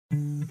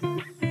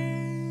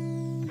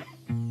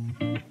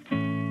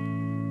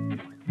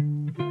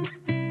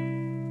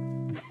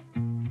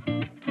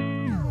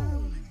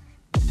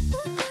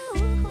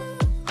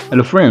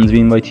Hello friends, we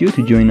invite you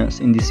to join us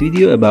in this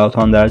video about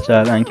Hande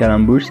ercel and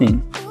kerem bursin.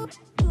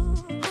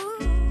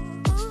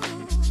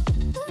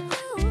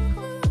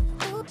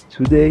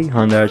 Today,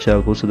 Hande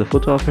ercel posted a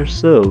photo of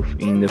herself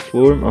in the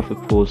form of a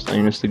post on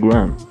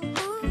Instagram,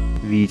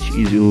 which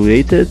is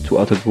related to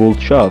a gold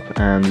shop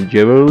and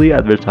jewelry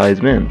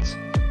advertisements.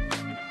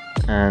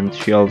 And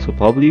she also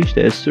published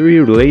a story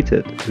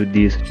related to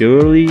this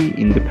jewelry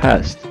in the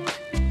past,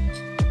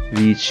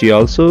 which she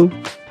also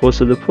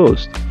posted a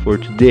post for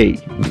today.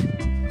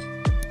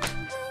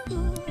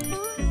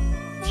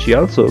 She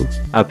also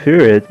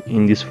appeared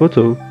in this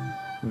photo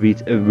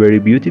with a very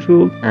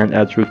beautiful and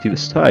attractive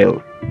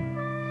style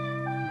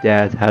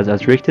that has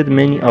attracted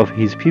many of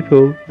his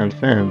people and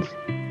fans.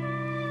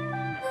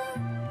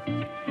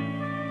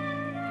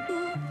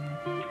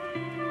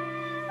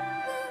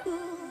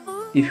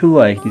 If you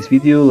like this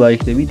video,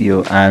 like the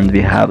video, and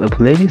we have a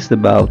playlist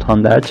about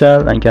Hande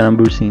ercel and kerem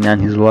bursin and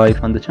his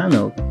life on the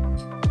channel.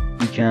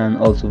 You can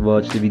also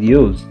watch the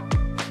videos.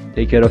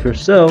 Take care of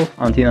yourself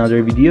until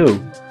another video.